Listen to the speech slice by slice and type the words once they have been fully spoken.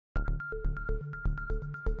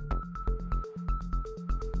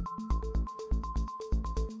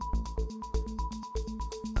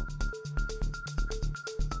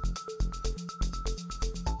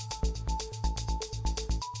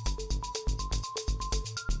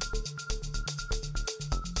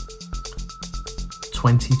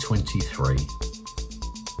2023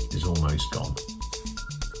 is almost gone.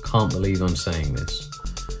 Can't believe I'm saying this.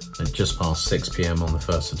 At just past 6 PM on the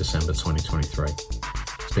 1st of December 2023.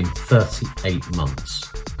 It's been 38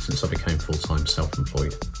 months since I became full-time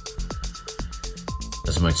self-employed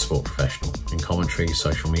as a motorsport professional in commentary,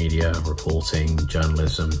 social media, reporting,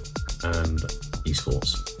 journalism and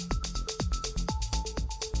esports.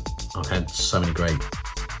 I've had so many great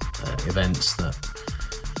events that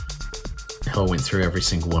I went through every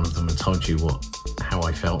single one of them and told you how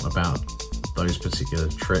I felt about those particular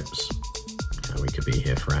trips. We could be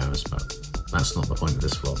here for hours, but that's not the point of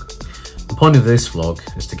this vlog. The point of this vlog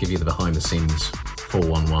is to give you the behind the scenes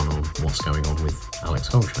 411 on what's going on with Alex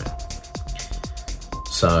Goldschmidt.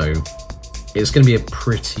 So it's going to be a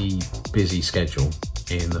pretty busy schedule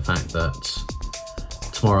in the fact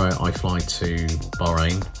that tomorrow I fly to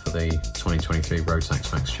Bahrain for the 2023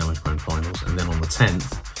 Rotax Max Challenge Grand Finals, and then on the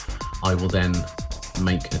 10th I will then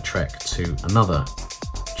make a trek to another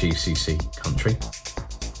GCC country,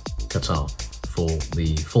 Qatar, for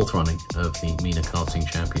the 4th running of the MENA Karting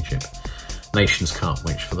Championship Nations Cup,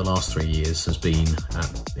 which for the last 3 years has been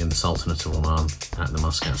in the Sultanate of Oman at the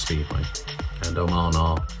Muscat Speedway. And Oman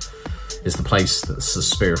is the place that's the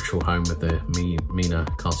spiritual home of the MENA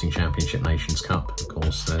Karting Championship Nations Cup. Of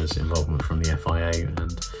course, there's involvement from the FIA,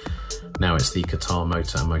 and now it's the Qatar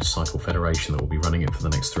Motor and Motorcycle Federation that will be running it for the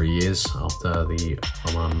next 3 years, after the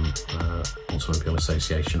Oman Automobile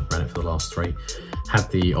Association ran it for the last 3.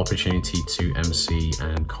 Had the opportunity to MC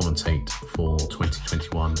and commentate for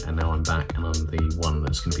 2021, and now I'm back and I'm the one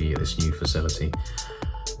that's going to be at this new facility.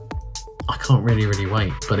 I can't really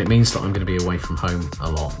wait, but it means that I'm going to be away from home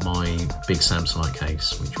a lot. My big Samsonite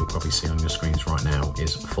case, which you'll probably see on your screens right now,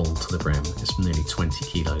 is full to the brim. It's nearly 20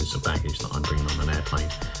 kilos of baggage that I'm bringing on an airplane,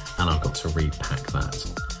 and I've got to repack that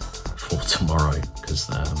for tomorrow because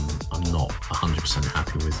I'm not 100%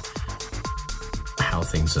 happy with how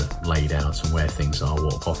things are laid out and where things are,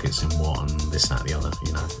 what pockets in what, and this, that, the other.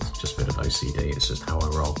 You know, it's just a bit of OCD. It's just how I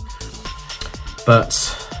roll. But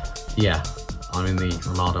yeah, I'm in the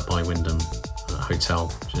Ramada by Wyndham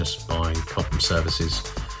hotel just by Cobham Services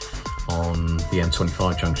on the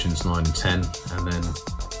M25 junctions 9 and 10, and then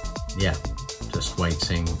yeah, just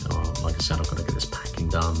waiting. Like I said, I've got to get this packing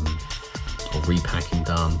done or repacking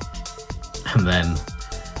done, and then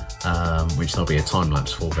which there'll be a time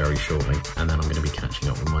lapse for very shortly, and then I'm going to be catching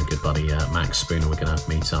up with my good buddy Max Spooner. We're going to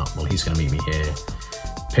meet up. Well, he's going to meet me here,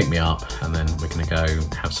 pick me up, and then we're going to go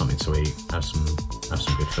have something to eat, have some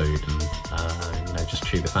good food, and you know, just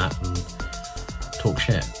chew the fat and talk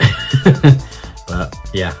shit. But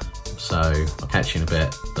yeah, so I'll catch you in a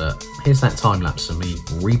bit. But here's that time lapse of me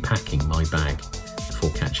repacking my bag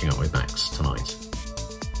before catching up with Max tonight.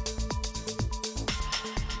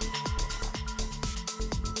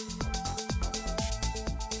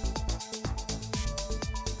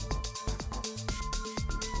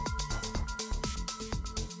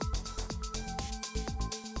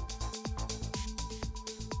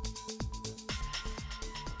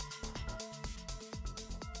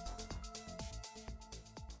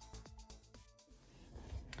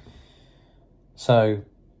 So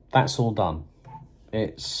that's all done.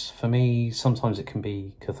 It's, for me, sometimes it can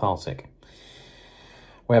be cathartic,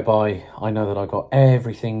 whereby I know that I've got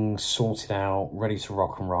everything sorted out, ready to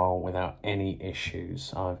rock and roll without any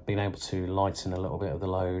issues. I've been able to lighten a little bit of the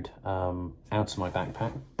load out of my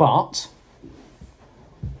backpack, but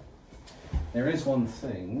there is one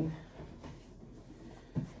thing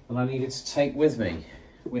that I needed to take with me,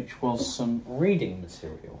 which was some reading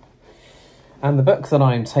material. And the book that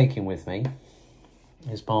I am taking with me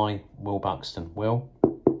is by Will Buxton. Will,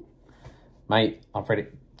 mate, I've read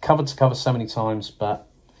it cover to cover so many times, but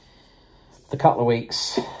the couple of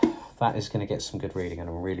weeks, that is going to get some good reading, and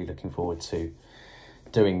I'm really looking forward to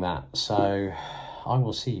doing that. So I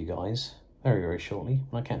will see you guys very shortly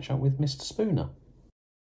when I catch up with Mr. Spooner.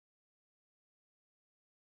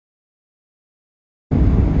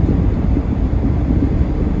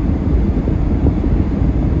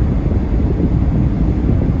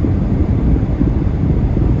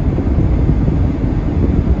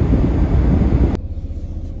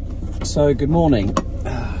 So good morning.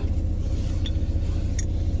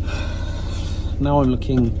 Now I'm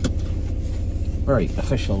looking very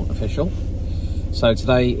official. So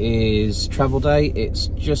today is travel day. It's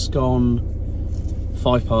just gone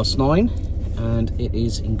 9:05 and it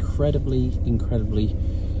is incredibly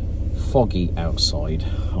foggy outside,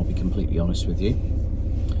 I'll be completely honest with you.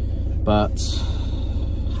 But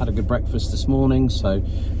had a good breakfast this morning, so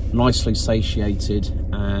nicely satiated,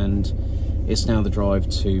 and it's now the drive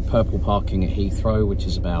to Purple Parking at Heathrow, which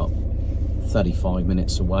is about 35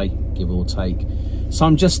 minutes away, give or take. So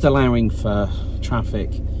I'm just allowing for traffic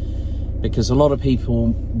because a lot of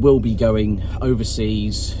people will be going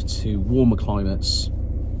overseas to warmer climates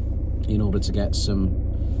in order to get some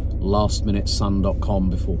last-minute sun.com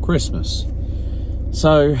before Christmas.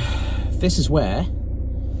 So this is where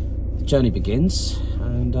the journey begins,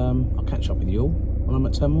 and I'll catch up with you all when I'm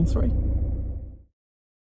at Terminal 3.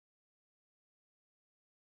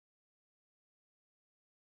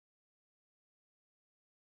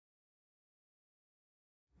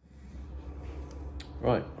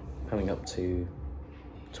 Right, coming up to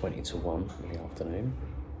 20 to 1 in the afternoon,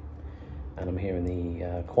 and I'm here in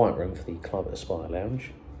the quiet room for the Club Aspire Lounge,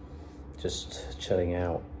 just chilling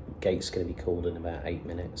out. Gate's going to be called in about 8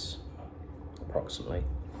 minutes, approximately,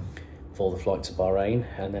 for the flight to Bahrain,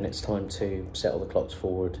 and then it's time to set all the clocks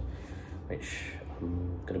forward, which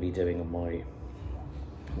I'm going to be doing on my,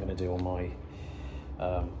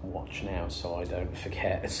 watch now, so I don't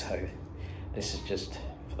forget. So this is just,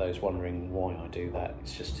 for those wondering why I do that,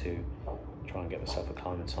 it's just to try and get myself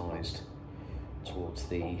acclimatized towards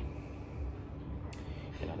the,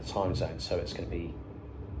 the time zone. So it's going to be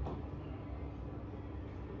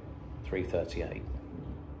 3:38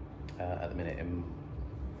 at the minute in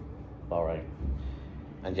Bahrain,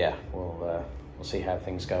 and yeah, we'll see how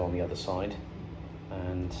things go on the other side.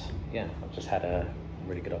 And yeah, I've just had a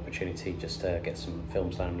really good opportunity just to get some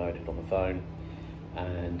films downloaded on the phone,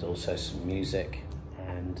 and also some music,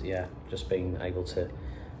 and yeah, just being able to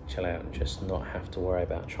chill out and just not have to worry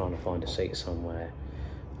about trying to find a seat somewhere.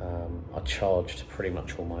 I charged pretty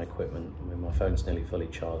much all my equipment. I mean, my phone's nearly fully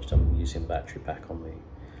charged. I'm using battery pack on the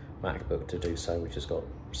MacBook to do so, which has got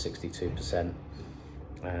 62%,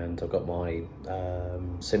 and I've got my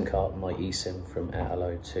SIM card, my eSIM from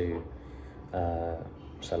Hello to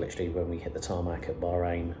so literally when we hit the tarmac at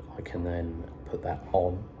Bahrain, I can then put that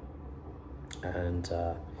on, and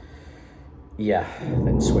yeah,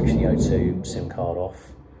 then switch the O2 SIM card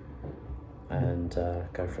off and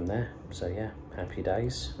go from there. So yeah, happy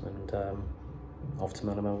days, and off to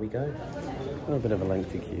Manama we go. A bit of a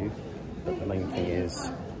lengthy queue, but the main thing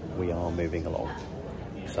is we are moving along.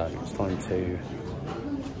 So it's time to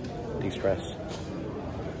de-stress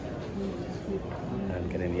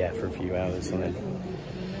and get in the air for a few hours, and then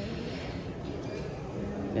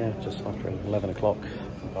yeah, just after 11 o'clock,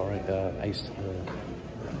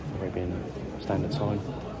 Arabian Standard Time,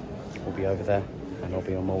 we'll be over there, and I'll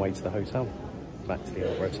be on my way to the hotel, back to the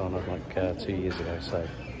old Rotana like 2 years ago. So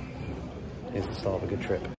here's the start of a good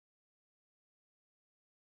trip.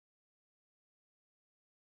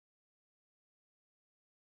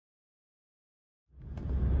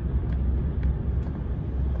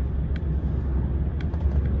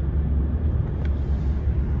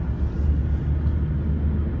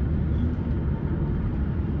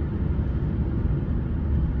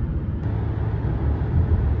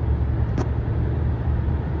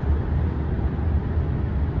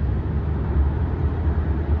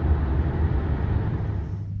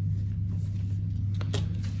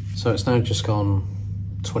 So it's now just gone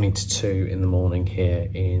 20 to 2 in the morning here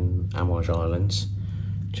in Amouage Islands,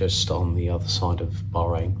 just on the other side of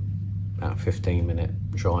Bahrain, about a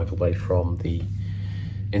 15-minute drive away from the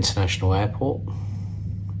international airport.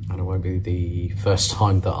 And it won't be the first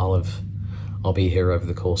time that I'll be here over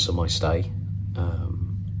the course of my stay.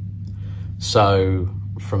 So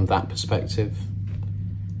from that perspective,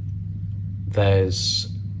 there's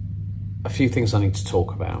a few things I need to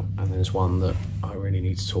talk about, and there's one that I really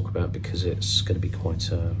need to talk about because it's going to be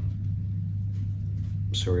quite a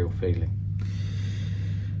surreal feeling.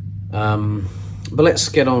 But let's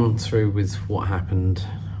get on through with what happened.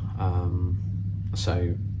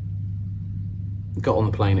 So, got on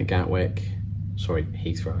the plane at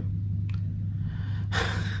Heathrow.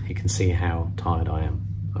 You can see how tired I am.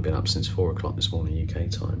 I've been up since 4 o'clock this morning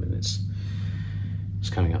UK time, and it's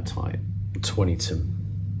coming up tight. 20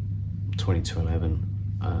 to 11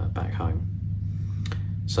 back home.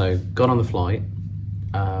 So got on the flight.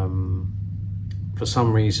 For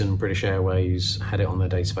some reason, British Airways had it on their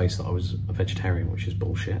database that I was a vegetarian, which is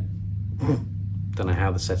bullshit. Don't know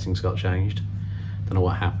how the settings got changed. Don't know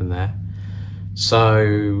what happened there.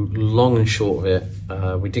 So long and short of it,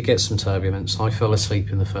 we did get some turbulence. I fell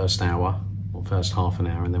asleep in the first hour, or first half an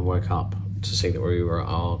hour, and then woke up to see that we were at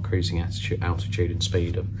our cruising altitude and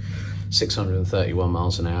speed of 631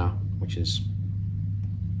 miles an hour, which is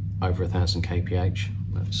over 1,000 kph.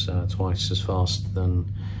 That's twice as fast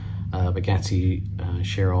than BIKC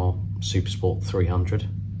Chiron Supersport 300.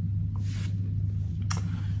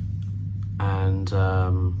 And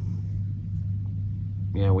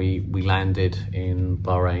yeah, we landed in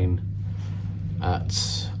Bahrain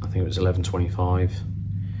at, I think it was 11:25.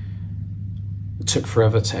 It took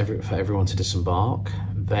forever for everyone to disembark.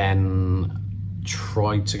 Then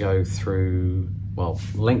tried to go through, well,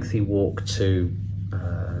 lengthy walk to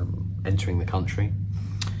entering the country.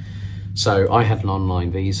 So I had an online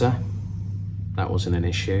visa. That wasn't an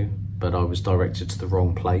issue, but I was directed to the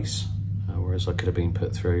wrong place, whereas I could have been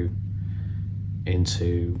put through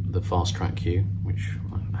into the fast track queue, which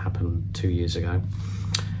happened 2 years ago.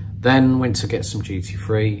 Then went to get some duty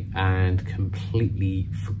free and completely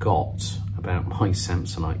forgot about my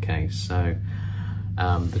Samsonite case. So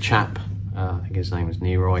the chap, I think his name was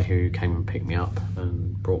Neroy, who came and picked me up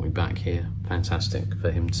and brought me back here. Fantastic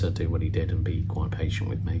for him to do what he did and be quite patient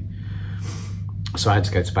with me. So I had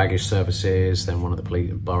to go to baggage services. Then one of the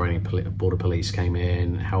Bahraini border police came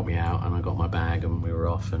in, helped me out, and I got my bag and we were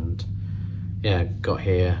off. And yeah, got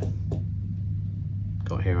here,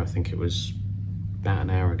 I think it was about an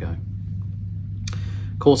hour ago.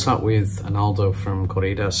 Caught up with Analdo from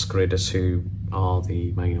KartData, who are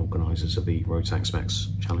the main organisers of the Rotax Max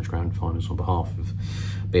Challenge Grand Finals on behalf of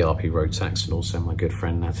BRP Rotax, and also my good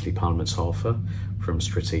friend Natalie Palmertshofer from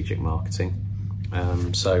Strategic Marketing.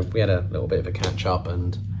 So we had a little bit of a catch up,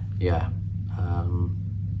 and yeah,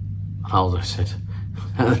 Aldo said,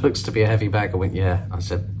 "It looks to be a heavy bag." I went, "Yeah." I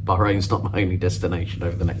said, "Bahrain's not my only destination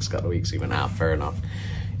over the next couple of weeks." He went, fair enough.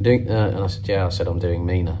 And I said, "Yeah." I said, "I'm doing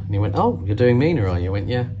MENA." And he went, "Oh, you're doing MENA, are you?" I went,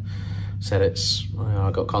 "Yeah." I said,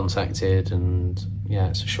 I got contacted, and yeah,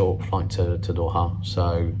 it's a short flight to Doha.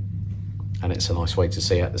 So, and it's a nice way to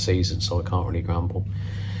see out the season, so I can't really grumble.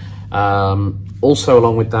 Also,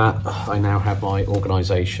 along with that, I now have my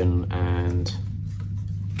organisation and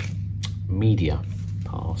media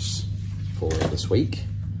pass for this week,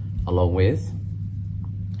 along with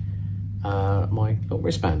my little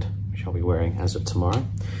wristband, which I'll be wearing as of tomorrow.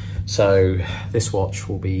 So this watch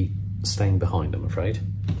will be staying behind, I'm afraid.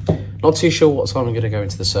 Not too sure what time I'm going to go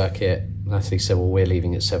into the circuit. Natalie said, well, we're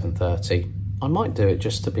leaving at 7:30. I might do it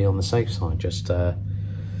just to be on the safe side, just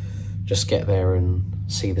get there and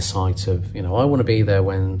see the sight of, you know, I want to be there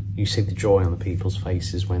when you see the joy on the people's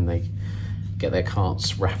faces when they get their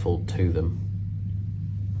carts raffled to them.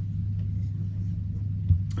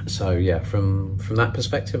 So yeah, from that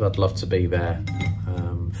perspective, I'd love to be there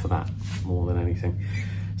for that more than anything.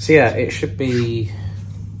 So yeah, it should be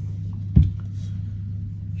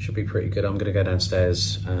pretty good. I'm going to go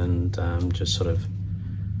downstairs and just sort of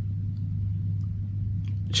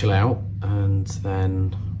chill out, and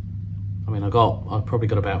then I mean, I've probably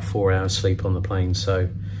got about 4 hours sleep on the plane, so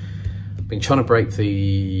I've been trying to break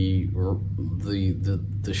the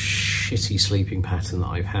shitty sleeping pattern that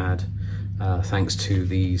I've had, thanks to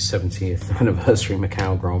the 70th anniversary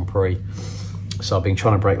Macau Grand Prix. So I've been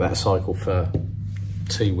trying to break that cycle for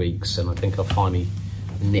 2 weeks, and I think I've finally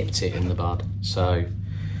nipped it in the bud. So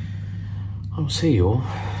I'll see you all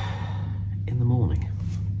in the morning.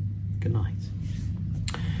 Good night.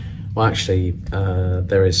 Well, actually,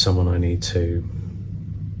 there is someone I need to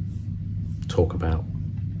talk about,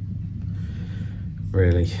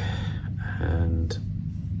 really. And,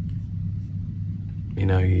 you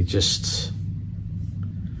know, you just...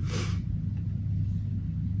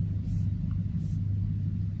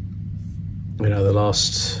 You know, the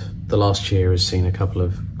last year has seen a couple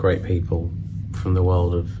of great people from the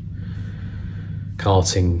world of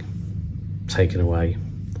karting taken away,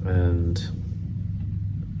 and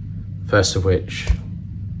first of which,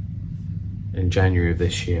 in January of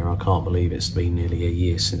this year, I can't believe it's been nearly a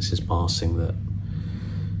year since his passing, that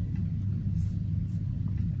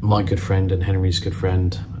my good friend and Henry's good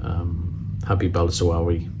friend, Habib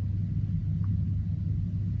Al-Zawawi,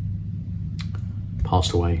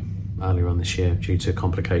 passed away earlier on this year due to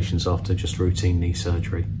complications after just routine knee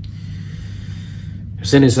surgery. He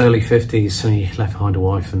was in his early 50s, and he left behind a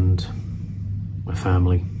wife and a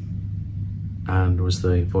family, and was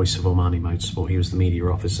the voice of Omani Motorsport. He was the media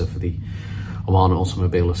officer for the Oman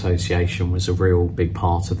Automobile Association, was a real big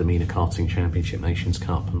part of the MENA Karting Championship Nations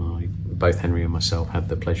Cup, and both Henry and myself had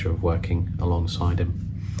the pleasure of working alongside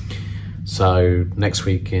him. So next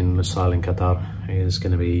week in Lusail in Qatar is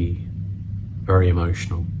going to be very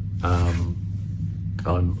emotional. I'm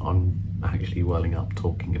actually welling up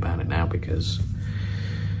talking about it now, because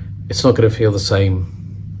it's not going to feel the same.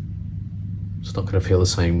 It's not going to feel the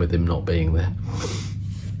same with him not being there.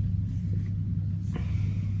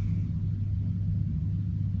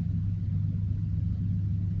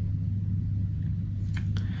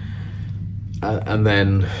 And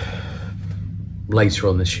then later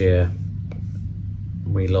on this year,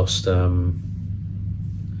 we lost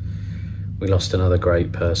another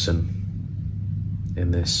great person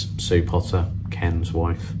in this, Sue Potter, Ken's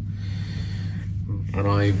wife. And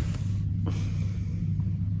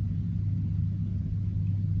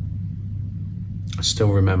I still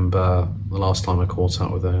remember the last time I caught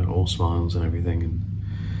up with her, all smiles and everything, and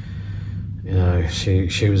you know,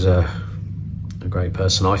 she was a great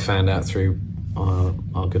person. I found out through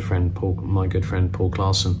our good friend Paul, my good friend Paul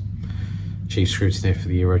Clarkson, chief scrutineer for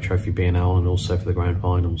the Euro Trophy B&L and also for the Grand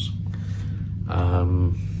Finals.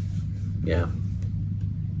 Yeah,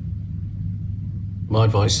 my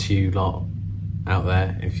advice to you lot out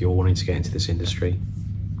there, if you're wanting to get into this industry,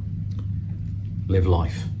 live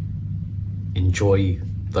life, enjoy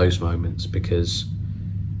those moments, because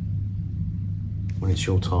when it's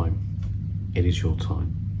your time, it is your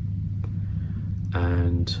time.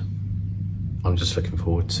 And I'm just looking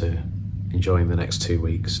forward to enjoying the next 2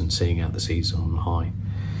 weeks and seeing out the season on high.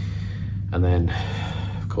 And then,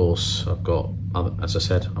 of course, I've got, as I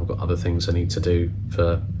said, I've got other things I need to do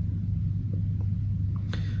for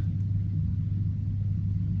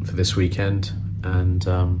this weekend, and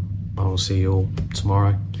I will see you all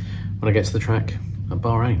tomorrow when I get to the track at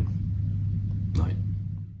Bahrain. Night.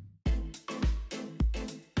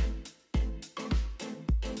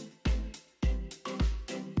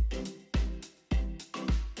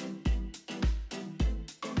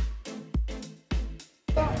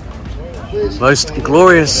 Most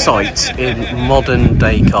glorious sight in modern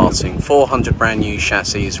day karting. 400 brand new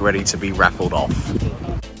chassis ready to be raffled off.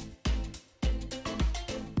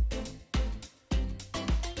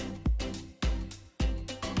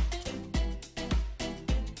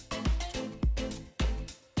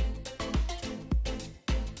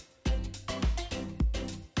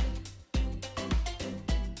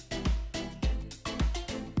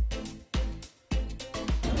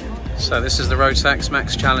 So this is the Rotax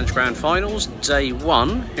Max Challenge Grand Finals, day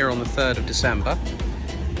 1, here on the 3rd of December.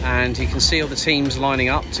 And you can see all the teams lining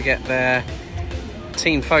up to get their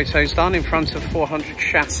team photos done in front of 400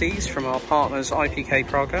 chassis from our partners IPK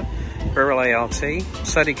Praga, Viral ART,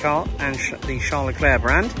 Sodi Kart and the Charles Leclerc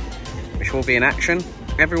brand, which will be in action.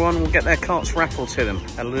 Everyone will get their karts raffled to them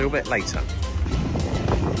a little bit later.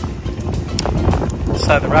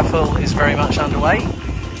 So the raffle is very much underway.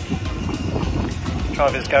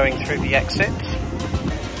 Drivers going through the exit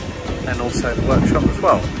and also the workshop as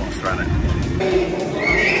well whilst they're at it.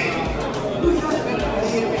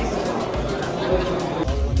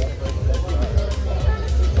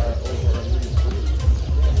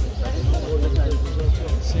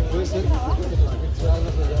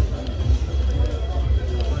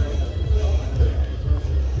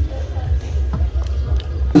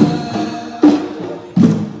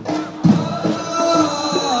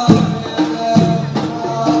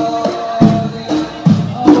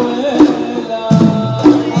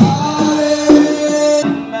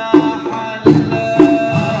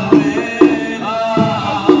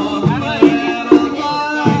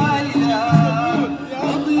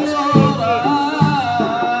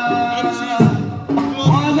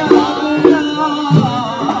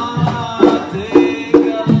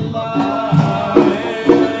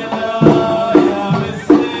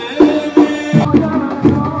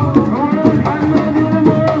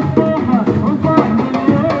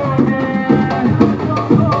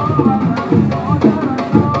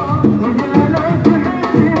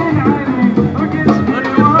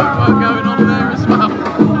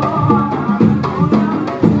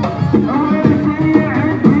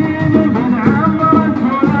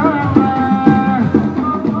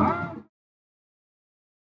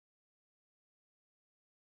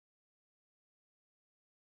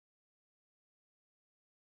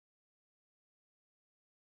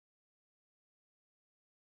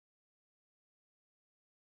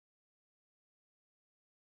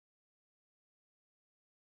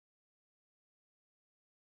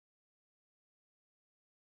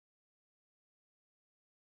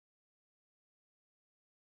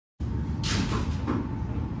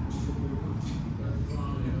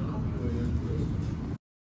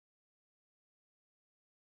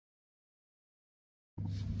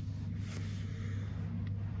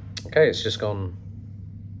 Okay, it's just gone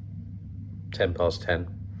 10 past 10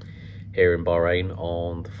 here in Bahrain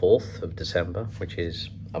on the 4th of December, which is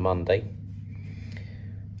a Monday.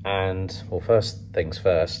 And, well, first things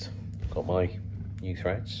first, I've got my new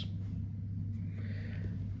threads.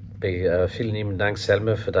 Vielen lieben Dank,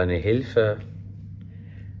 Selma, für deine Hilfe,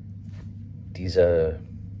 diese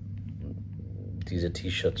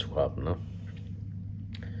T-Shirt zu haben. Ne?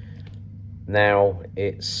 Now,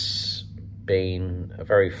 it's been a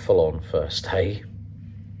very full-on first day,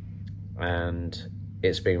 and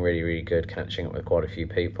it's been really good catching up with quite a few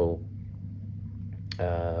people.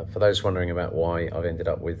 For those wondering about why I've ended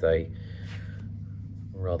up with a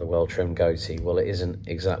rather well-trimmed goatee, well, it isn't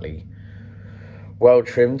exactly well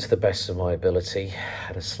trimmed to the best of my ability.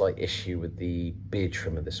 Had a slight issue with the beard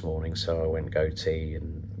trimmer this morning, so I went goatee,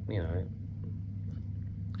 and you know,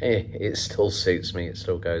 it still suits me. It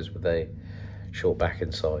still goes with a short back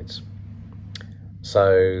and sides.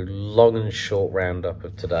 So long and short roundup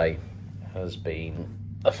of today has been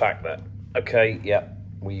the fact that, okay, yeah,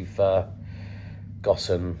 we've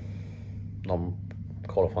gotten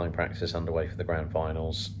non-qualifying practice underway for the grand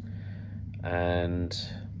finals, and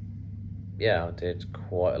yeah, I did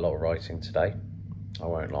quite a lot of writing today, I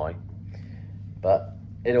won't lie, but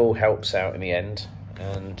it all helps out in the end,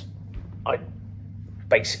 and I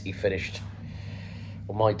basically finished,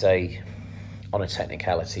 well, my day on a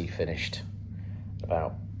technicality finished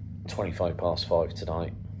about 5:25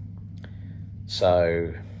 tonight.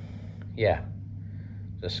 So yeah,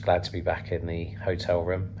 just glad to be back in the hotel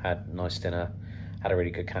room. Had a nice dinner, had a really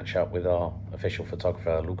good catch up with our official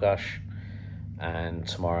photographer Lukasz, and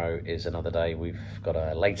tomorrow is another day. We've got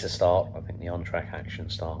a later start. I think the on-track action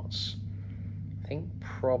starts, I think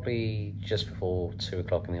probably just before 2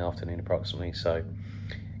 o'clock in the afternoon approximately, so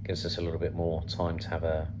gives us a little bit more time to have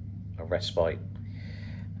a respite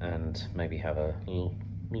and maybe have a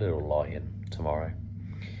little lie-in tomorrow.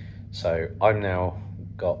 So I've now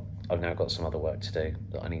got some other work to do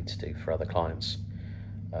that I need to do for other clients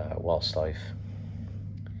whilst I've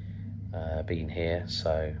been here.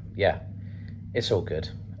 So yeah, it's all good,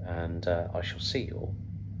 and I shall see you all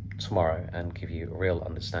tomorrow and give you a real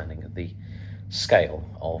understanding of the scale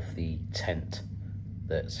of the tent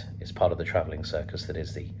that is part of the travelling circus that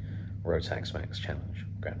is the Rotax Max Challenge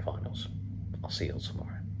Grand Finals. I'll see you all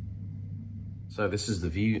tomorrow. So this is the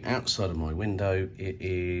view outside of my window. It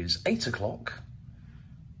is 8 o'clock,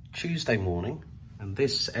 Tuesday morning, and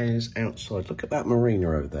this is outside. Look at that marina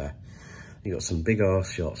over there. You got some big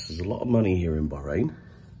ass yachts. There's a lot of money here in Bahrain.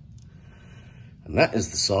 And that is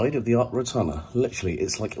the side of the Art Rotana. Literally,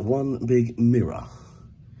 it's like one big mirror.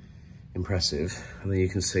 Impressive. And then you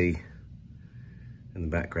can see in the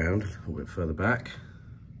background, a little bit further back,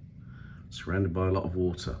 surrounded by a lot of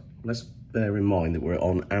water. Let's bear in mind that we're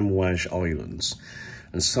on Amouage Islands,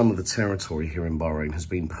 and some of the territory here in Bahrain has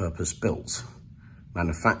been purpose-built,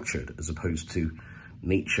 manufactured, as opposed to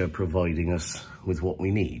nature providing us with what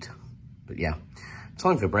we need. But yeah,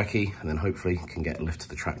 time for brekkie, and then hopefully can get a lift to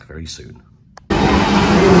the track very soon.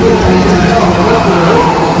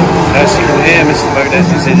 As you can hear, Mr. Baudet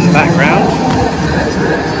is in the background,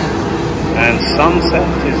 and sunset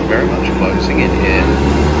is very much closing in here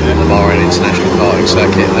at the Bahrain International Karting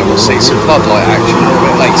Circuit, and then we'll see some floodlight action a little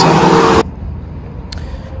bit later.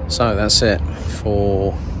 So that's it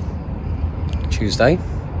for Tuesday.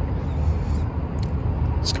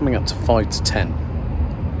 It's coming up to 5 to 10.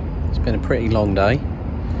 It's been a pretty long day,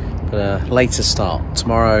 but a later start.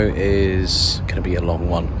 Tomorrow is going to be a long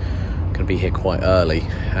one. Going to be here quite early,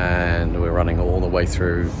 and we're running all the way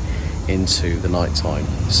through into the night time.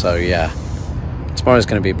 So yeah, tomorrow's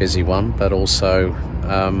going to be a busy one, but also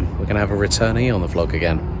we're going to have a returnee on the vlog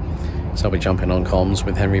again. So I'll be jumping on comms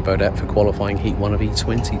with Henry Baudet for qualifying Heat 1 of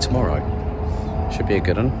E20 tomorrow. Should be a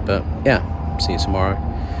good one, but yeah, see you tomorrow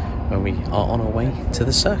when we are on our way to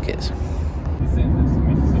the circuit.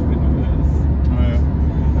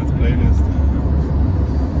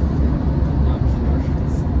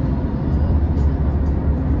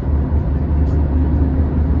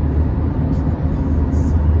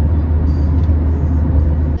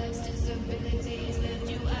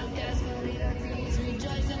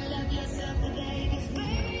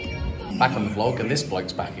 Back on the vlog, and this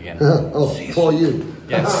bloke's back again. Oh, for you.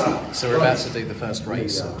 Yes, so we're about to do the first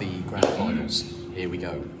race of the grand finals. Here we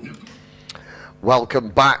go. Welcome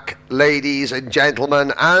back, ladies and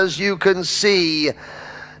gentlemen. As you can see,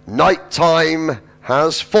 nighttime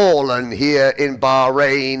has fallen here in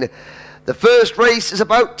Bahrain. The first race is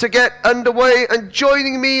about to get underway, and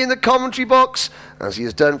joining me in the commentary box, as he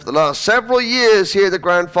has done for the last several years here at the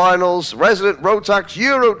Grand Finals, resident Rotax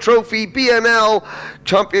Euro Trophy BNL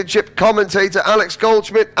Championship commentator Alex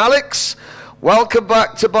Goldschmidt. Alex, welcome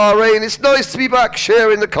back to Bahrain. It's nice to be back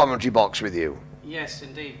sharing the commentary box with you. Yes,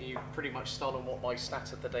 indeed. You pretty much stolen what my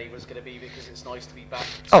stat of the day was going to be, because it's nice to be back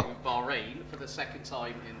to Bahrain for the second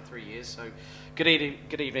time in 3 years. So good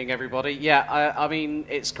evening, everybody. Yeah, I mean,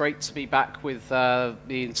 it's great to be back with the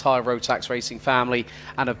entire Rotax racing family,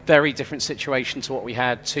 and a very different situation to what we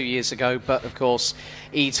had 2 years ago. But of course,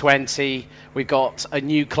 E20, we've got a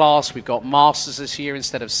new class. We've got Masters this year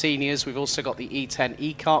instead of Seniors. We've also got the E10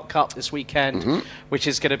 E-Kart Cup this weekend, which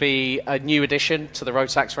is going to be a new addition to the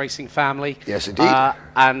Rotax racing family. Yes, indeed. indeed.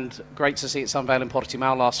 And great to see it unveiled in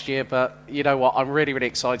Portimao last year. But you know what? I'm really, really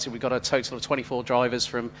excited. We've got a total of 24 drivers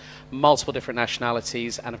from multiple different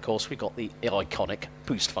nationalities. And of course, we've got the iconic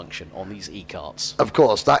boost function on these e-karts. Of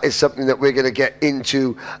course, that is something that we're going to get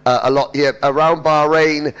into a lot here. Around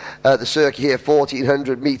Bahrain, the circuit here,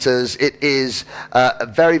 1,400 meters. It is a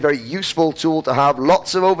very, very useful tool to have.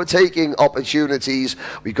 Lots of overtaking opportunities.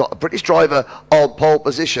 We've got a British driver on pole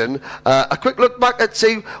position. A quick look back at,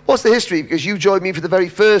 say, what's the history? Because you joined me for the very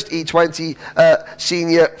first E20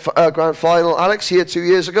 Senior Grand Final, Alex, here 2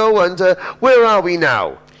 years ago. And where are we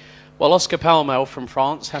now? Well, Oscar Palmel from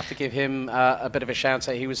France, have to give him a bit of a shout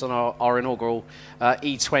out. He was on our inaugural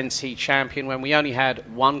E20 champion when we only had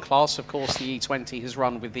one class. Of course, the E20 has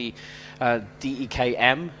run with the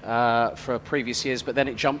DEKM for previous years, but then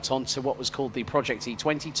it jumped on to what was called the Project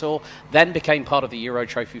E20 Tour, then became part of the Euro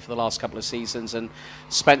Trophy for the last couple of seasons. And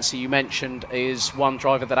Spencer, you mentioned, is one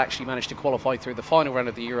driver that actually managed to qualify through the final round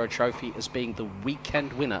of the Euro Trophy as being the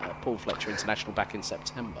weekend winner at Paul Fletcher International back in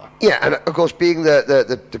September. Yeah, and of course, being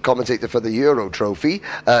the commentator for the Euro Trophy,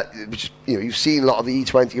 which, you know, you've seen a lot of the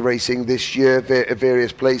E20 racing this year at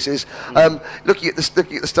various places. Looking at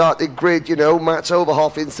the starting grid, you know, Mats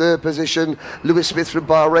Overhoff in third position, Lewis Smith from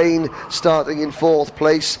Bahrain starting in fourth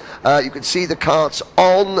place. You can see the karts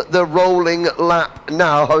on the rolling lap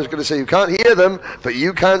now. I was going to say you can't hear them, but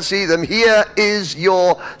you can see them. Here is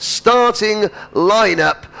your starting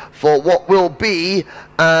lineup for what will be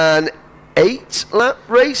an 8-lap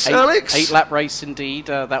race, Alex? 8-lap race indeed.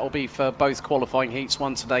 That will be for both qualifying heats,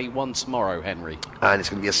 one today, one tomorrow, Henry. And it's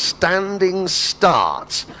going to be a standing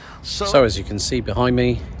start. So as you can see behind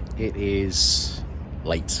me, it is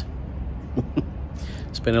late.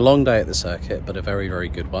 It's been a long day at the circuit, but a very, very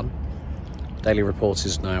good one. Daily report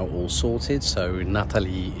is now all sorted, so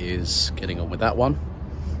Natalie is getting on with that one.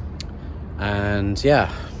 And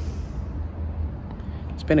yeah,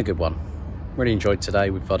 it's been a good one. Really enjoyed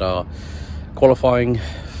today. We've got our qualifying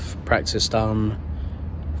practice done,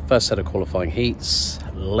 first set of qualifying heats,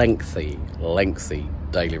 lengthy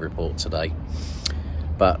daily report today.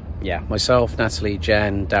 But yeah, myself, Natalie,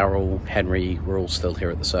 Jen, Daryl, Henry, we're all still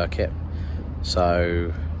here at the circuit.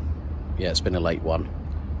 So yeah, it's been a late one.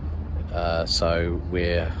 So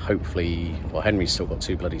we're hopefully, well, Henry's still got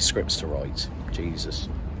 2 bloody scripts to write. Jesus.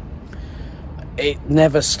 It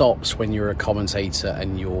never stops when you're a commentator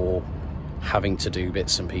and you're having to do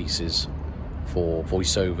bits and pieces for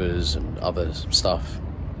voiceovers and other stuff.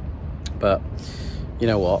 But you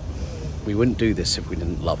know what? We wouldn't do this if we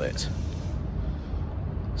didn't love it.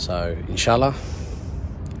 So inshallah,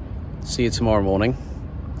 see you tomorrow morning,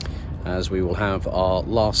 as we will have our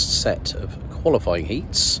last set of qualifying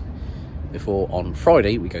heats before on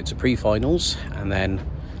Friday we go to pre-finals, and then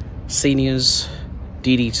seniors,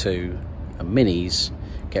 DD2 and minis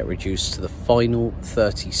get reduced to the final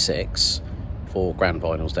 36 for Grand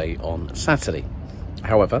Finals Day on Saturday.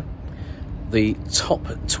 However, the top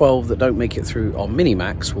 12 that don't make it through on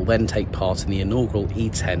Minimax will then take part in the inaugural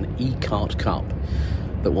E10 E-Kart Cup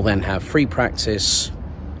that will then have free practice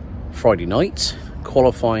Friday night,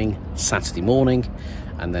 qualifying Saturday morning,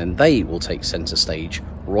 and then they will take centre stage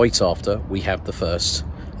right after we have the first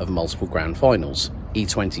of multiple Grand Finals,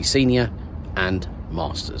 E20 Senior and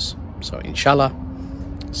Masters. So inshallah,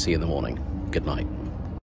 see you in the morning. Good night.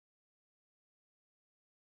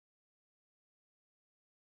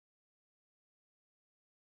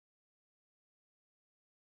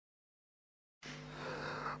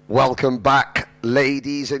 Welcome back,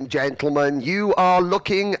 ladies and gentlemen. You are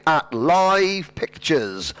looking at live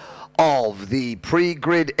pictures of the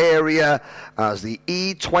pre-grid area as the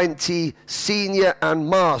E20 Senior and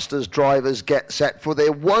Masters drivers get set for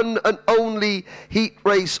their one and only heat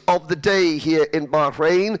race of the day here in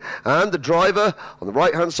Bahrain. And the driver on the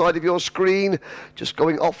right-hand side of your screen, just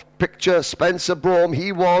going off picture, Spencer Braum.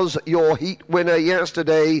 He was your heat winner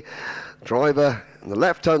yesterday. Driver on the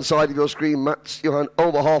left-hand side of your screen, Mats-Johan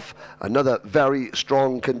Overhoff, another very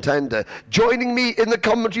strong contender. Joining me in the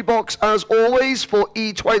commentary box, as always, for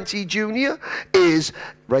E20 Junior is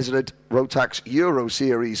resident Rotax Euro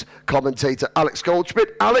Series commentator Alex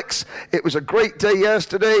Goldschmidt. Alex, it was a great day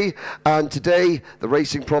yesterday, and today the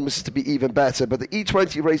racing promises to be even better. But the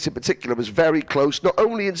E20 race in particular was very close, not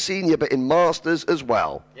only in Senior, but in Masters as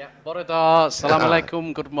well. Yeah, Borada, Salam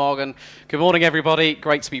Alaikum, good morning. Good morning, everybody.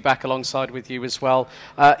 Great to be back alongside with you as well.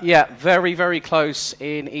 Yeah, very, very close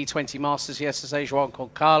in E20 Masters yesterday. João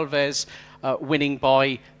Concalves winning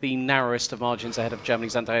by the narrowest of margins ahead of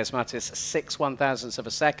Germany's Andreas Mattis, 6 1,000ths of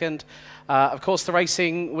a second. Of course, the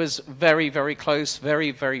racing was very, very close, very,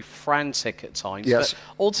 very frantic at times. Yes.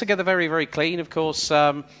 But altogether very, very clean, of course.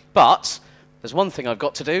 But there's one thing I've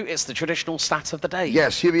got to do. It's the traditional stat of the day.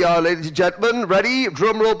 Yes, here we are, ladies and gentlemen. Ready?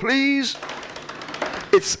 Drum roll, please.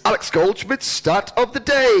 It's Alex Goldschmidt's stat of the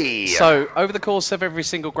day. So, over the course of every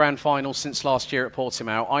single grand final since last year at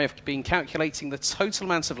Portimao, I have been calculating the total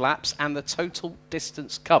amount of laps and the total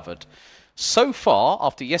distance covered. So far,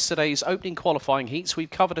 after yesterday's opening qualifying heats,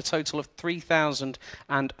 we've covered a total of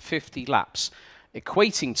 3,050 laps,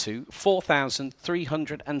 equating to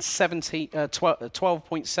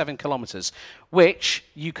 4,312.7 kilometres, which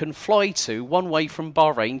you can fly to one way from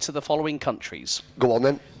Bahrain to the following countries. Go on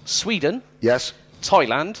then. Sweden. Yes.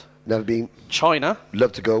 Thailand. Never been. China.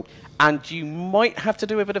 Love to go. And you might have to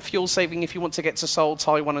do a bit of fuel saving if you want to get to Seoul,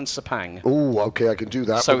 Taiwan and Sepang. Oh, okay, I can do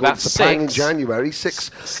that. So that's Sepang in 6. January.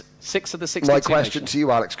 6 of the 62 My question to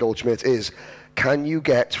you, Alex Goldschmidt, is can you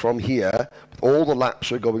get from here, with all the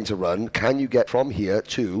laps we're going to run, can you get from here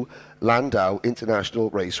to Landau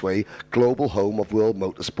International Raceway, global home of world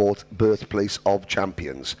motorsport, birthplace of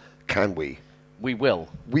champions? Can we? We will.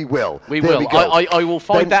 We will. We will. I will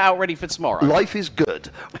find that out ready for tomorrow. Life is good.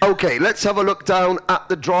 Okay, let's have a look down at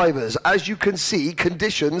the drivers. As you can see,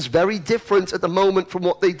 conditions very different at the moment from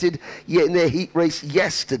what they did in their heat race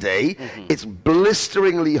yesterday. It's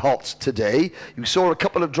blisteringly hot today. You saw a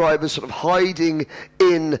couple of drivers sort of hiding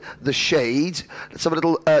in the shade. Let's have a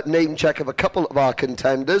little name check of a couple of our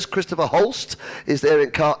contenders. Christopher Holst is there in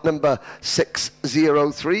kart number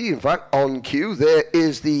 603. In fact, on cue, there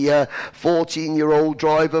is the 14-year-old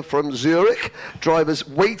driver from Zurich. Drivers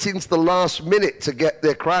waiting to the last minute to get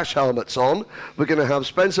their crash helmets on. We're going to have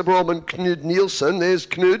Spencer Brom and Knud Nielsen. There's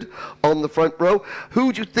Knud on the front row.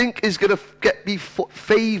 Who do you think is going to be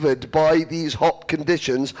favoured by these hot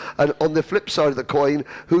conditions? And on the flip side of the coin,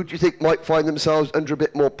 who do you think might find themselves under a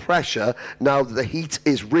bit more pressure now that the heat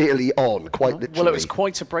is really on, quite literally? Well, it was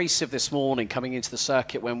quite abrasive this morning coming into the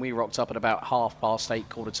circuit when we rocked up at about 8:30,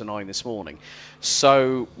 8:45 this morning.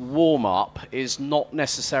 So warm-up is not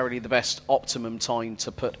necessarily the best optimum time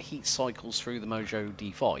to put heat cycles through the Mojo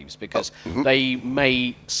D5s because they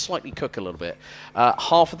may slightly cook a little bit.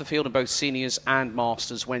 Half of the field in both seniors and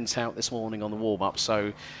masters went out this morning on the warm-up,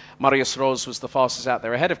 so Marius Ros was the fastest out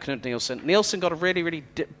there ahead of Knud Nielsen. Nielsen got a really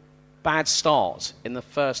bad start in the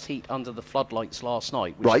first heat under the floodlights last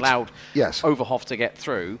night, which allowed Overhoff to get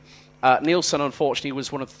through. Nielsen, unfortunately,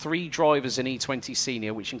 was one of 3 drivers in E20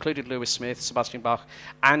 Senior, which included Lewis Smith, Sebastian Bach,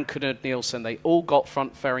 and Knud Nielsen. They all got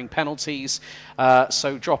front-fairing penalties,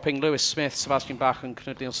 so dropping Lewis Smith, Sebastian Bach, and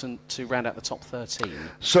Knud Nielsen to round out the top 13.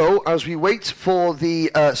 So, as we wait for the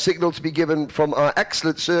signal to be given from our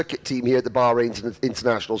excellent circuit team here at the Bahrain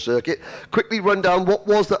International Circuit, quickly run down what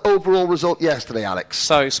was the overall result yesterday, Alex.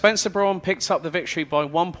 So, Spencer Braun picked up the victory by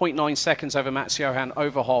 1.9 seconds over Mats-Johan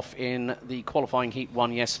Overhoff in the qualifying Heat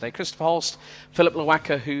 1 yesterday. Christopher Holst, Philip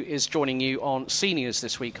Lewacka, who is joining you on seniors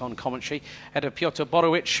this week on commentary, ahead of Piotr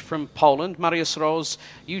Borowicz from Poland, Marius Ros,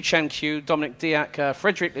 Yu Chen Qiu, Dominic Diak,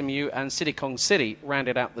 Frederick Lemieux, and Sidikong Siri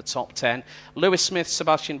rounded out the top 10. Lewis Smith,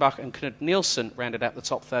 Sebastian Bach, and Knud Nielsen rounded out the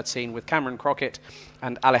top 13, with Cameron Crockett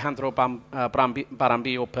and Alejandro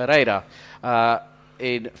Barambio Pereira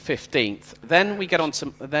in 15th. Then we get on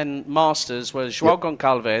to Masters, where João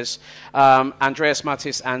Goncalves, Andreas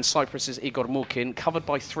Matis and Cyprus's Igor Mukin covered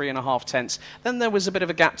by 3.5 tenths. Then there was a bit of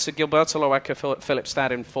a gap to Gilberto Loaca, Philip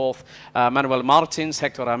Stad in 4th, Manuel Martins,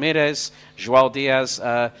 Hector Ramirez, João Diaz,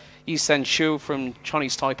 Yisen Shu from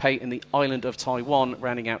Chinese Taipei in the island of Taiwan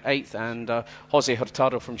rounding out 8th, and Jose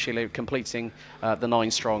Hurtado from Chile completing the 9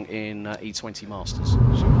 strong in E20 Masters.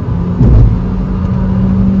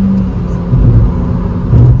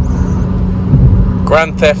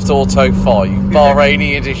 Grand Theft Auto 5,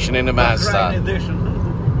 Bahraini edition in a Mazda.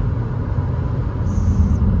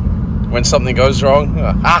 When something goes wrong,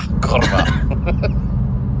 kurwa.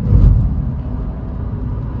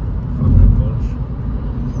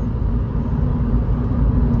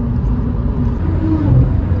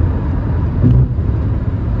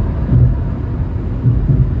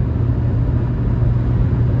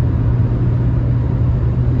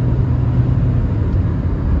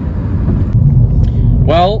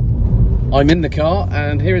 Well, I'm in the car,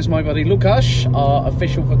 and here is my buddy Lukasz, our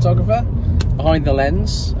official photographer, behind the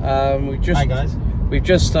lens. Hi guys. We've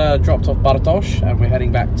just dropped off Bartosz, and we're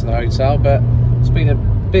heading back to the hotel. But it's been a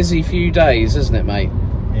busy few days, isn't it, mate?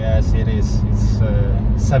 Yes, it is. It's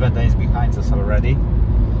 7 days behind us already,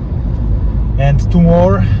 and 2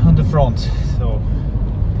 more on the front. So.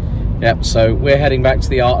 Yep. So we're heading back to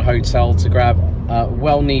the Art Hotel to grab a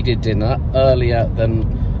well-needed dinner earlier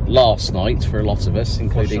than last night for a lot of us,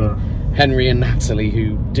 including Henry and Natalie,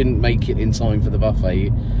 who didn't make it in time for the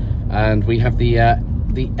buffet. And we have the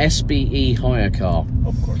the SBE hire car.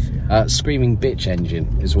 Of course, yeah. Screaming bitch engine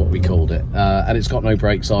is what we called it. And it's got no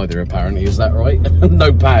brakes either, apparently. Is that right?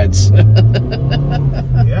 No pads.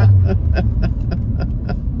 Yeah.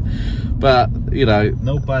 But, you know...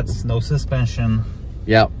 No pads, no suspension.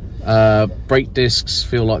 Yeah. Brake discs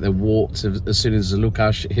feel like they're warped as soon as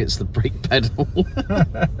Lukasz hits the brake pedal.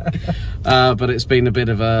 But it's been a bit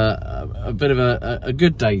of a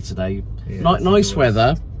good day today. Yeah, nice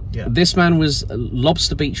weather. Yeah. This man was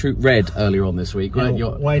lobster beetroot red earlier on this week. And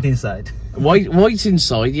white inside. White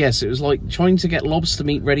inside, yes. It was like trying to get lobster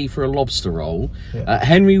meat ready for a lobster roll. Yeah.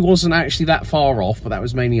 Henry wasn't actually that far off, but that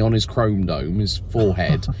was mainly on his chrome dome, his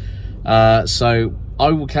forehead. So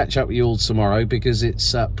I will catch up with you all tomorrow because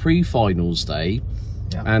it's pre-finals day,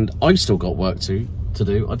 Yeah. and I've still got work to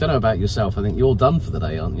do. I don't know about yourself. I think you're done for the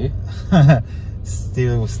day, aren't you?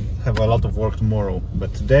 Still have a lot of work tomorrow,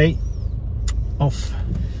 but today off.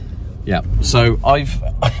 Yeah. So I've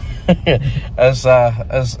as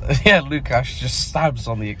Lukasz just stabs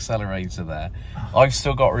on the accelerator there. I've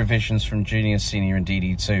still got revisions from junior, senior, and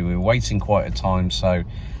DD2. We're waiting quite a time, so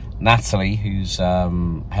Natalie, who's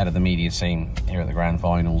head of the media team here at the Grand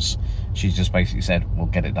Finals, she's just basically said, "We'll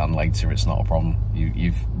get it done later. It's not a problem.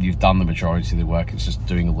 You've done the majority of the work. It's just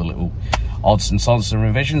doing all the little odds and sods and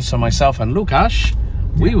revisions." So myself and Lukasz,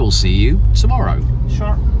 we will see you tomorrow.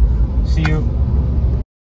 Sure. See you.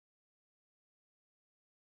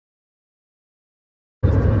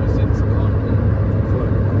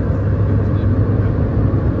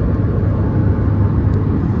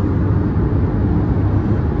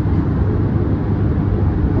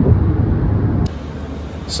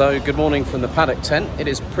 So good morning from the paddock tent. It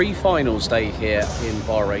is pre-finals day here in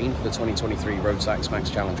Bahrain for the 2023 Rotax Max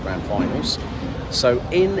Challenge Grand Finals. So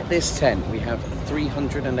in this tent we have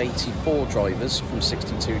 384 drivers from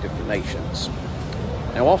 62 different nations.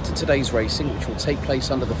 Now after today's racing, which will take place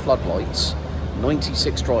under the floodlights,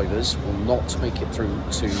 96 drivers will not make it through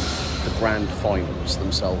to the Grand Finals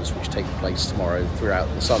themselves, which take place tomorrow throughout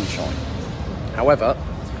the sunshine. However,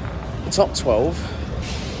 the top 12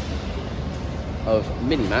 of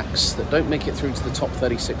Minimax that don't make it through to the top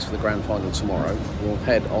 36 for the Grand Final tomorrow will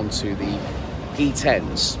head on to the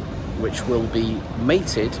E10s, which will be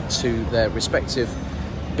mated to their respective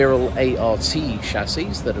Birrell ART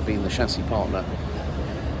chassis that have been the chassis partner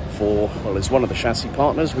for, well, it's one of the chassis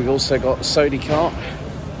partners. We've also got Sodikart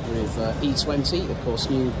with E20, of course,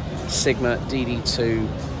 new Sigma DD2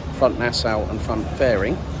 front Nassau and front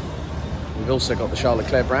fairing. We've also got the Charles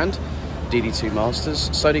Leclerc brand DD2 Masters.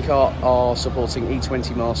 Sodikart are supporting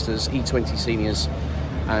E20 Masters, E20 Seniors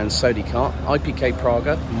and Sodikart, IPK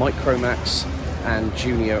Praga, Micromax and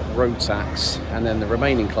Junior Rotax, and then the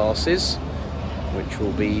remaining classes, which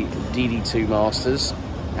will be DD2 Masters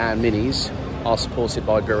and Minis, are supported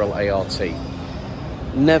by Birrell ART.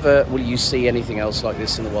 Never will you see anything else like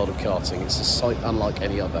this in the world of karting. It's a sight unlike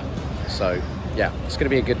any other. So yeah, it's going to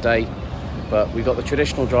be a good day, but we've got the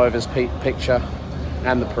traditional drivers picture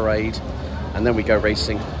and the parade, and then we go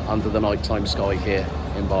racing under the nighttime sky here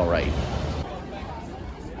in Bahrain.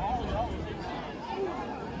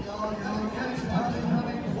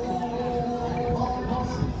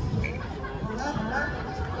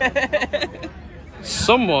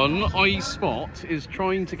 Someone I spot is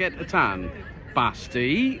trying to get a tan.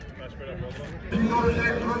 Basti.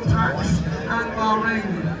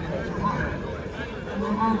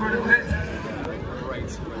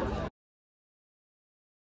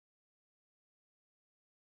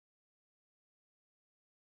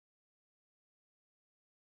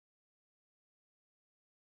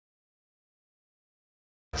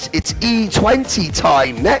 It's E20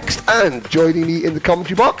 time next, and joining me in the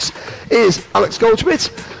commentary box is Alex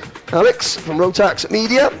Goldschmidt. Alex from Rotax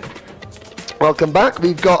Media, welcome back.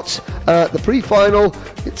 We've got the pre-final.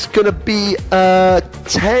 It's going to be a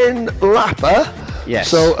 10-lapper, yes.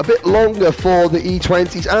 So a bit longer for the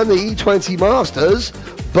E20s and the E20 Masters.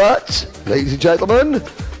 But, ladies and gentlemen,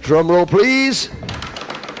 drum roll please.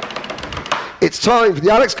 It's time for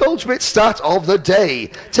the Alex Goldschmidt stat of the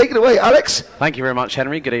day. Take it away, Alex. Thank you very much,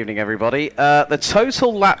 Henry. Good evening, everybody. The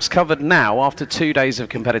total laps covered now after 2 days of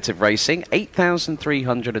competitive racing,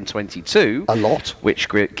 8,322. A lot. Which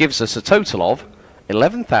gives us a total of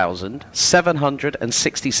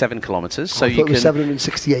 11,767 kilometres. So I you thought it can was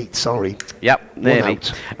 768, sorry. Yep, nearly.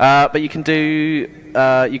 But you can do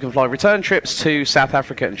you can fly return trips to South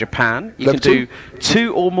Africa and Japan. You can do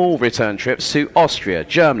 2 or more return trips to Austria,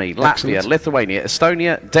 Germany, Latvia, Lithuania,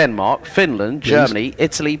 Estonia, Denmark, Finland, Germany,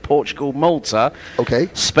 Italy, Portugal, Malta,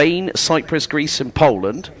 Spain, Cyprus, Greece and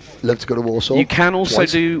Poland. Love to go to Warsaw. You can also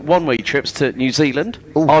do one-way trips to New Zealand,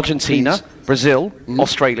 Argentina, Brazil,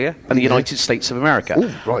 Australia and the United States of America.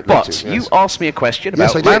 But you asked me a question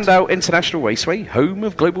about Landau International Raceway, home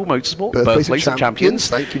of global motorsport, birthplace of champions.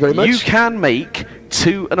 Thank you very much. You can make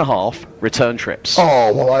 2.5 return trips.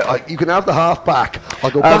 Oh, well, you can have the half back.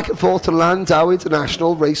 I'll go back and forth to Landau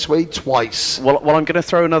International Raceway twice. Well, I'm going to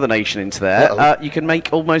throw another nation into there. You can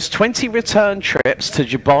make almost 20 return trips to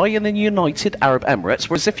Dubai and the United Arab Emirates,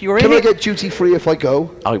 whereas if you're Can I get duty-free if I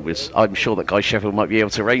go? I'm sure that Guy Sheffield might be able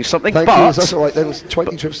to arrange something. Thank you, that's all right. Then it's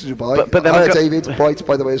 20 trips to Dubai. But then David, Bright,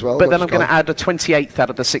 by the way, as well. But then I'm going to add a 28th out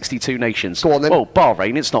of the 62 nations. Go on, then. Well,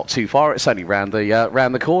 Bahrain, it's not too far. It's only round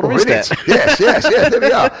the corner, isn't it? Yes, there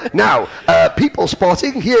we are. Now, people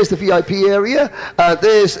spotting. Here's the VIP area.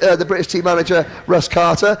 There's the British team manager, Russ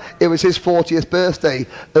Carter. It was his 40th birthday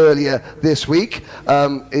earlier this week.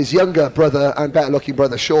 His younger brother and better-looking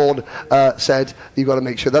brother, Sean, said, you've got to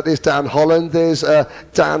make sure that. There's Dan Holland. There's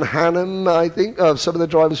Dan Hannum, I think, some of the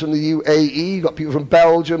drivers from the UAE. You've got people from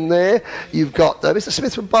Belgium there. You've got Mr.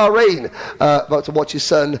 Smith from Bahrain, about to watch his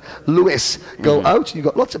son, Lewis, go out. You've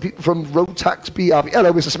got lots of people from Rotax BRB.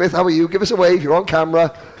 Hello, Mr. Smith, how are you? Give us a wave. You're on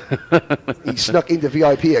camera. He snuck into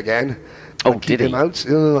VIP again. Oh, did he? Him out.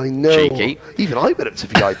 Oh, I know. Cheeky. Even I went up to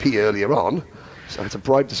VIP earlier on. So I had to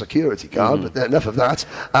bribe the security guard, but enough of that.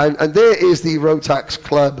 And there is the Rotax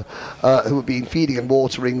club who have been feeding and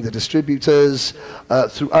watering the distributors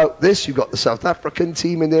throughout this. You've got the South African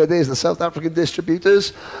team in there. There's the South African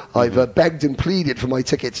distributors. I've begged and pleaded for my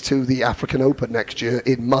tickets to the African Open next year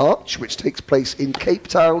in March, which takes place in Cape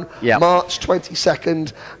Town, March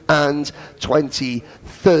 22nd and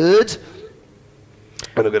 23rd.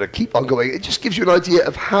 And I'm going to keep on going. It just gives you an idea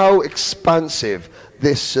of how expansive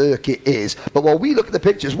this circuit is. But while we look at the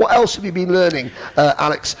pictures, what else have you been learning,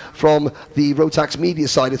 Alex, from the Rotax media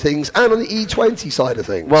side of things and on the E20 side of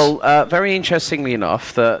things? Well, very interestingly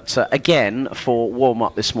enough, that again, for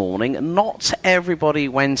warm-up this morning, not everybody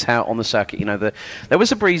went out on the circuit. You know, there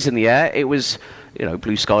was a breeze in the air. It was, you know,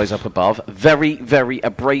 blue skies up above, very, very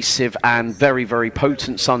abrasive and very, very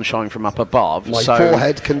potent sunshine from up above. My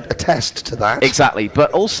forehead can attest to that. Exactly.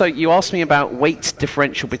 But also, you asked me about weight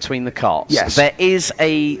differential between the karts. Yes. There is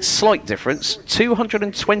a slight difference.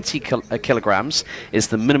 220 kilograms is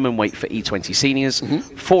the minimum weight for E20 seniors,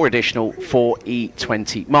 4 additional for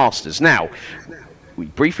E20 masters. Now, we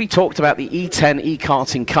briefly talked about the E10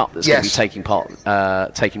 e-karting cup that's going to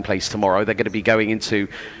be taking place tomorrow. They're going to be going into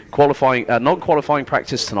qualifying, non-qualifying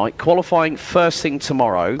practice tonight, qualifying first thing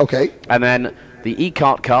tomorrow. Okay. And then the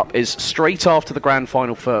e-kart cup is straight after the grand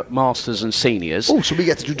final for masters and seniors. Oh, so we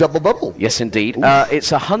get to do double bubble. Yes, indeed.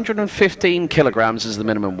 It's 115 kilograms is the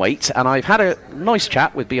minimum weight, and I've had a nice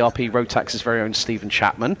chat with BRP Rotax's very own Stephen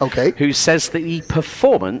Chapman, who says that the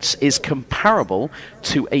performance is comparable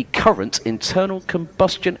to a current internal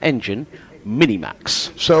combustion engine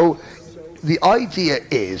Minimax. So the idea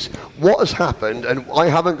is what has happened, and I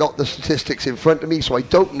haven't got the statistics in front of me, so I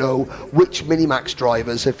don't know which Minimax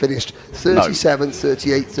drivers have finished 37,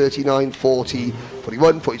 38, 39, 40,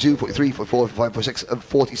 41, 42, 43, 44, 45, 46, and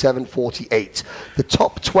 47, 48. The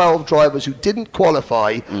top 12 drivers who didn't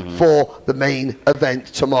qualify for the main event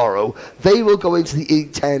tomorrow, they will go into the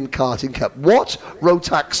E10 Karting Cup. What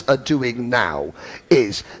Rotax are doing now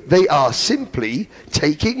is they are simply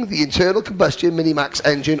taking the internal combustion Minimax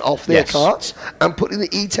engine off their car and putting the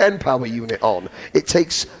E10 power unit on. It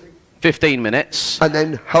takes 15 minutes. And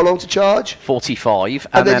then how long to charge? 45.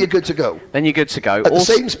 And then you're good to go. Then you're good to go. At the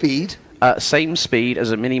same speed? Same speed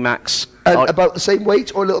as a Minimax. And about the same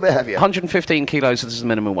weight or a little bit heavier? 115 kilos is the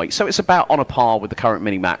minimum weight. So it's about on a par with the current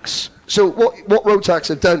Minimax. So what Rotax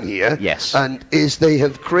have done here and is they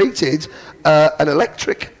have created an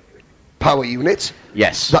electric power unit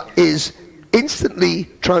that is instantly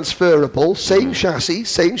transferable, same chassis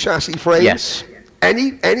frame. Yes.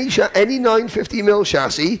 Any 950mm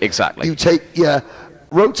chassis. Exactly. You take your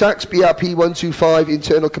Rotax BRP 125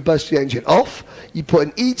 internal combustion engine off. You put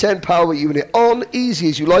an E10 power unit on, easy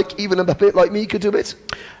as you like. Even a bit like me could do it.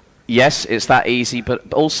 Yes, it's that easy,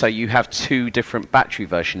 but also you have 2 different battery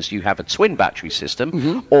versions. You have a twin battery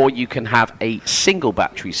system, or you can have a single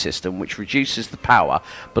battery system, which reduces the power,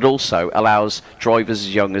 but also allows drivers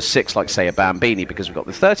as young as 6, like say a Bambini, because we've got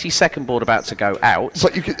the 30-second board about to go out.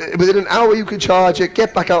 But you can, within an hour you can charge it,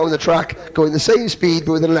 get back out on the track, going the same speed,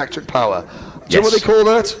 but with an electric power. Do you know what they call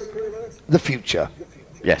that? The future.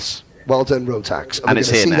 Yes. Well done, Rotax. And we're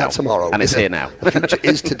it's going to here see now. that tomorrow. And it's here now. The future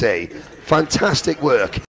is today. Fantastic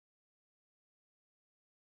work.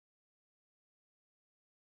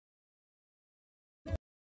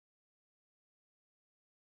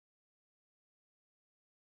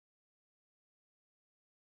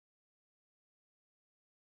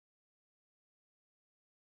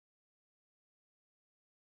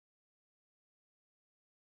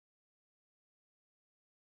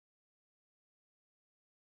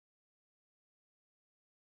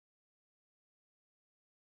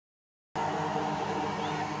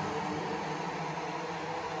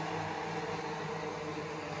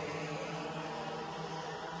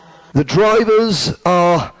 The drivers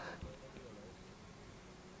are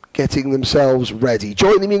getting themselves ready.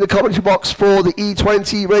 Joining me in the commentary box for the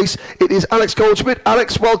E20 race, it is Alex Goldschmidt.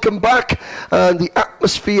 Alex, welcome back. And the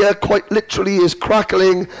atmosphere quite literally is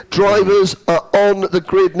crackling. Drivers are on the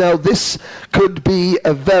grid now. This could be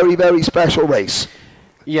a very, very special race.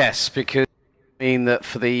 Yes, because I mean that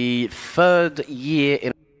for the third year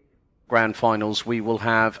in Grand Finals, we will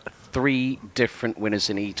have 3 different winners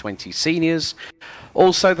in E20 Seniors.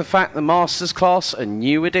 Also, the fact the Masters class, a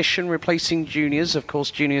new addition replacing Juniors. Of course,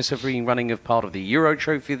 Juniors have been running as part of the Euro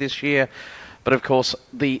Trophy this year. But of course,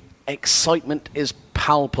 the excitement is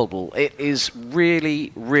palpable. It is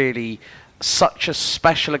really, really such a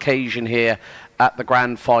special occasion here at the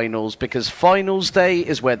Grand Finals, because Finals Day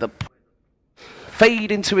is where the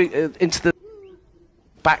fade into the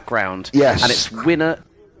background. Yes. And it's winner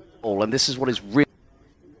all. And this is what is really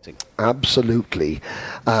absolutely.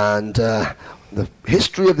 And the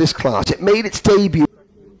history of this class, it made its debut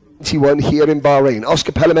here in Bahrain.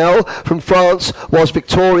 Oscar Pellemel from France was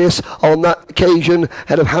victorious on that occasion,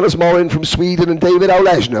 ahead of Hannes Morin from Sweden and David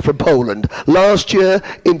Aulesner from Poland. Last year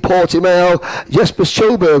in Portimao, Jesper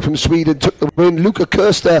Kjellberg from Sweden took the win. Luca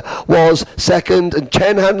Kirster was second, and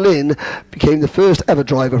Chen Hanlin became the first ever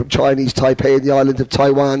driver from Chinese Taipei in the island of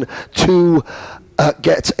Taiwan to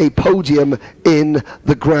get a podium in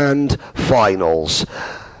the Grand Finals.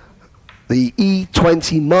 The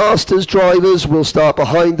E20 Masters drivers will start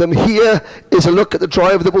behind them. Here is a look at the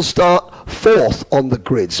driver that will start 4th on the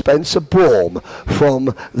grid, Spencer Braum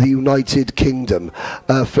from the United Kingdom.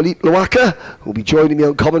 Philippe Loacker, who will be joining me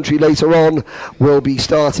on commentary later on, will be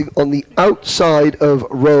starting on the outside of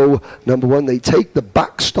row number 1. They take the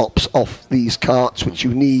back stops off these carts, which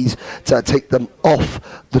you need to take them off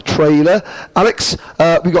the trailer. Alex,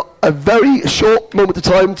 we've got a very short moment of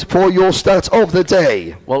time for your stat of the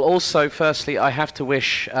day. Well, also, firstly, I have to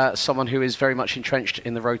wish someone who is very much entrenched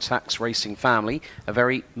in the Rotax racing family a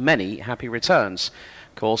very many happy returns.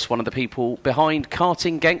 Of course, one of the people behind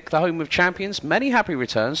Karting Genk, the home of champions, many happy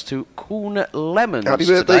returns to Koen Lemons. Happy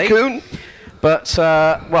birthday, Koen. But,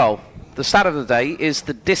 well, the stat of the day is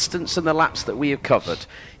the distance and the laps that we have covered.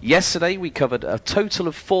 Yesterday, we covered a total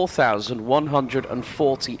of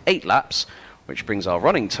 4,148 laps, which brings our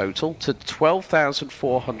running total to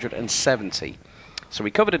 12,470. So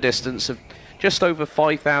we covered a distance of just over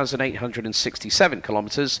 5,867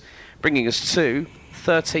 kilometres, bringing us to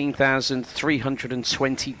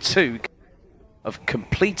 13,322 of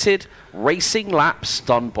completed racing laps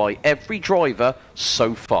done by every driver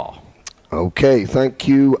so far. Okay, thank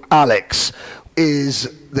you, Alex. Is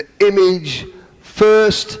the image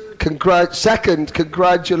first, second,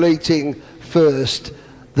 congratulating first,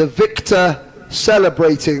 the victor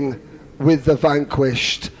celebrating with the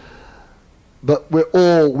vanquished. But we're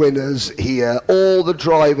all winners here. All the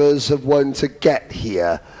drivers have won to get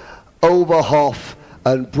here. Overhoff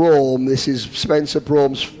and Braum, this is Spencer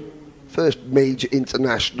Braum's first major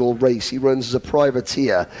international race. He runs as a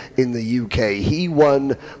privateer in the UK. He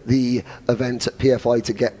won the event at PFI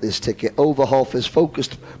to get this ticket. Overhoff has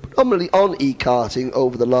focused predominantly on e-karting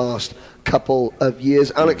over the last couple of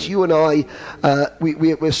years. Alex, you and I,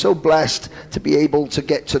 we're so blessed to be able to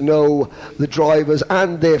get to know the drivers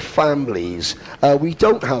and their families. We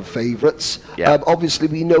don't have favourites. Yeah. Obviously,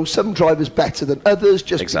 we know some drivers better than others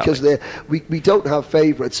just because we don't have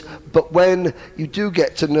favourites. But when you do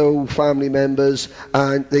get to know family members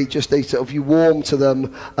and they sort of, you warm to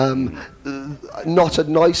them, not a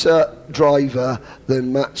nicer driver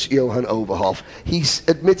than Mats-Johan Overhoff. He's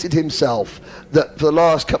admitted himself that for the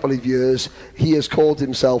last couple of years he has called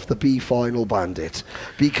himself the B-final bandit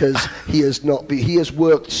because he has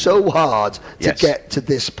worked so hard to get to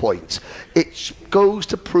this point. It goes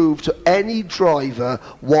to prove to any driver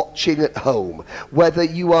watching at home, whether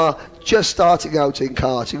you are just starting out in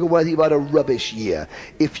karting or whether you've had a rubbish year,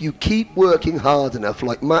 if you keep working hard enough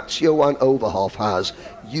like Mats-Johan Overhoff has,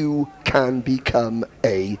 you can become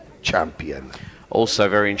a champion. Also,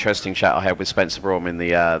 very interesting chat I had with Spencer Brom in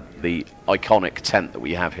the iconic tent that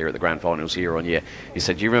we have here at the Grand Finals year on year. He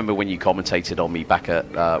said, "Do you remember when you commentated on me back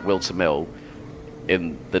at Wilton Mill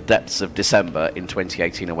in the depths of December in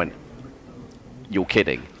 2018?" I went, "You're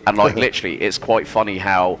kidding." And like literally, it's quite funny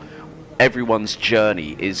how everyone's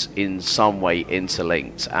journey is in some way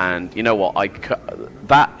interlinked. And you know what,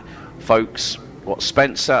 folks, what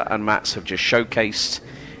Spencer and Mats have just showcased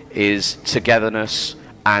is togetherness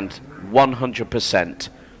and 100%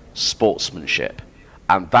 sportsmanship.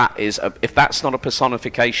 And that is, if that's not a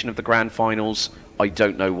personification of the Grand Finals, I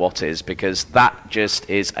don't know what is, because that just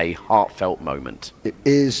is a heartfelt moment. It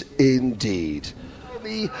is indeed.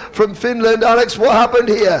 From Finland, Alex, what happened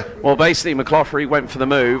here? Well, basically, McLaughlin went for the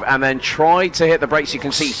move and then tried to hit the brakes. You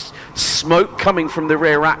can see smoke coming from the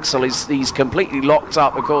rear axle. He's completely locked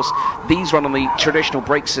up. Of course, these run on the traditional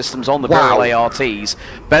brake systems on the barrel ARTs.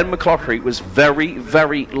 Ben McLaughlin was very,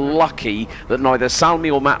 very lucky that neither Salmi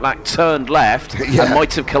or Matlack turned left and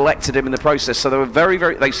might have collected him in the process. So they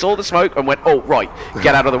were they saw the smoke and went, "Oh, right,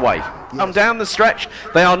 get out of the way." Come down the stretch.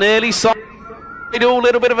 They are nearly a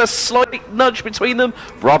little bit of a slight nudge between them.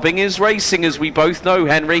 Rubbing is racing, as we both know,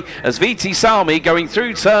 Henry, as VT Salmi going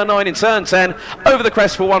through turn 9 and turn 10, over the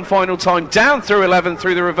crest for one final time, down through 11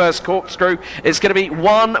 through the reverse corkscrew. It's going to be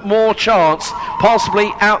one more chance,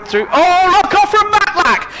 possibly out through... Oh, lock off from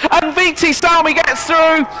Matlack! And VT Salmi gets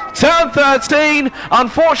through turn 13.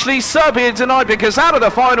 Unfortunately, Serbia denied, because out of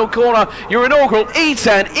the final corner, your inaugural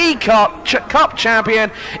E10 E-Cup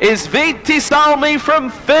champion is VT Salmi from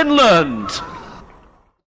Finland.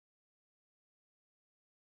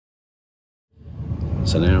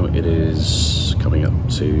 So now it is coming up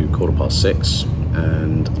to 6:15,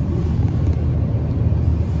 and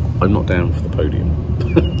I'm not down for the podium.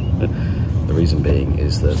 The reason being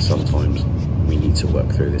is that sometimes we need to work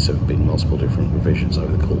through this. There have been multiple different revisions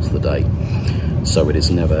over the course of the day, so it is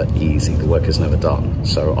never easy. The work is never done.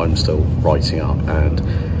 So I'm still writing up and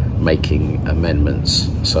making amendments.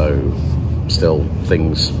 So still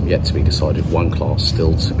things yet to be decided, one class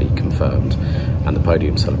still to be confirmed, and the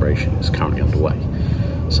podium celebration is currently underway.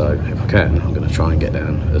 So if I can, I'm going to try and get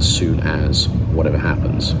down as soon as whatever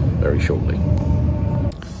happens, very shortly.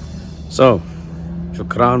 So,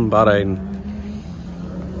 Shukran Bahrain,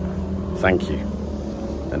 thank you,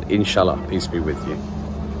 and inshallah, peace be with you.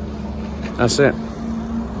 That's it.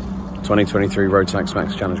 2023 Rotax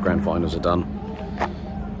Max Challenge Grand Finals are done.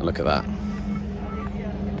 And look at that.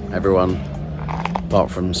 Everyone, apart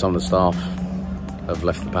from some of the staff, have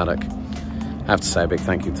left the paddock. I have to say a big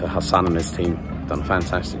thank you to Hassan and his team. Done a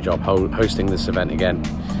fantastic job hosting this event again.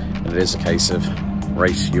 And it is a case of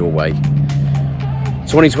race your way.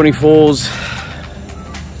 2024's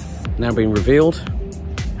now being revealed.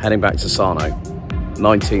 Heading back to Sarno,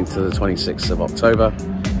 19th to the 26th of October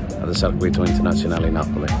at the Circuito Internazionale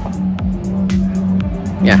Napoli.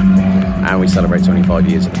 Yeah, and we celebrate 25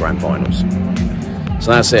 years of the Grand Finals.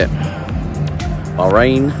 So that's it.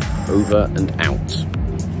 Bahrain, over and out.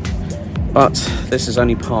 But this is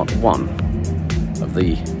only part one of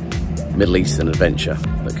the Middle Eastern adventure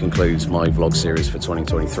that concludes my vlog series for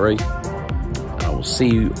 2023. And I will see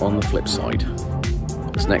you on the flip side.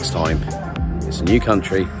 Because next time, it's a new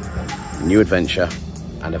country, a new adventure,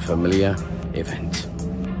 and a familiar event.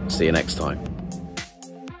 See you next time.